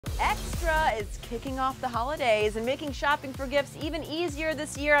Extra is kicking off the holidays and making shopping for gifts even easier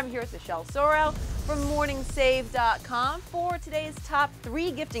this year. I'm here with Michelle Sorro from morningsave.com for today's top 3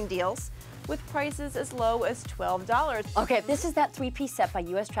 gifting deals with prices as low as $12. Okay, this is that 3-piece set by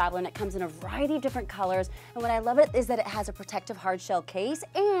US Traveler, and it comes in a variety of different colors. And what I love it is that it has a protective hard shell case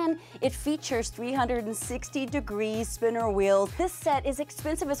and it features 360-degree spinner wheels. This set is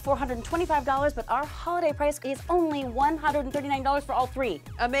expensive as $425, but our holiday price is only $139 for all 3.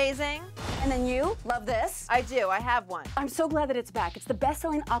 Amazing. And then you love this. I do. I have one. I'm so glad that it's back. It's the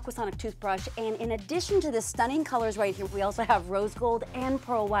best-selling AquaSonic toothbrush, and in addition to the stunning colors right here, we also have rose gold and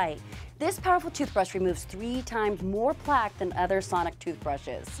pearl white. This powerful toothbrush removes 3 times more plaque than other Sonic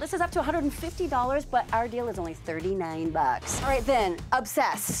toothbrushes. This is up to $150, but our deal is only $39. All right then,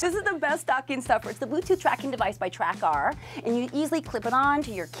 obsessed. This is the best stocking stuffer. It's the Bluetooth tracking device by TrackR, and you easily clip it on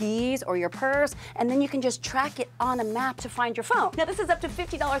to your keys or your purse, and then you can just track it on a map to find your phone. Now this is up to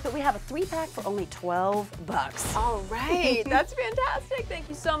 $50, but we have a 3-pack for only $12. All right, that's fantastic. Thank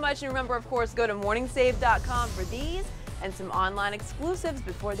you so much. And remember, of course, go to morningsave.com for these and some online exclusives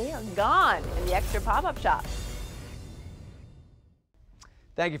before they are gone in the extra pop-up shop.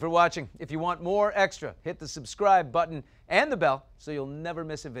 Thank you for watching. If you want more extra, hit the subscribe button and the bell so you'll never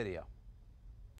miss a video.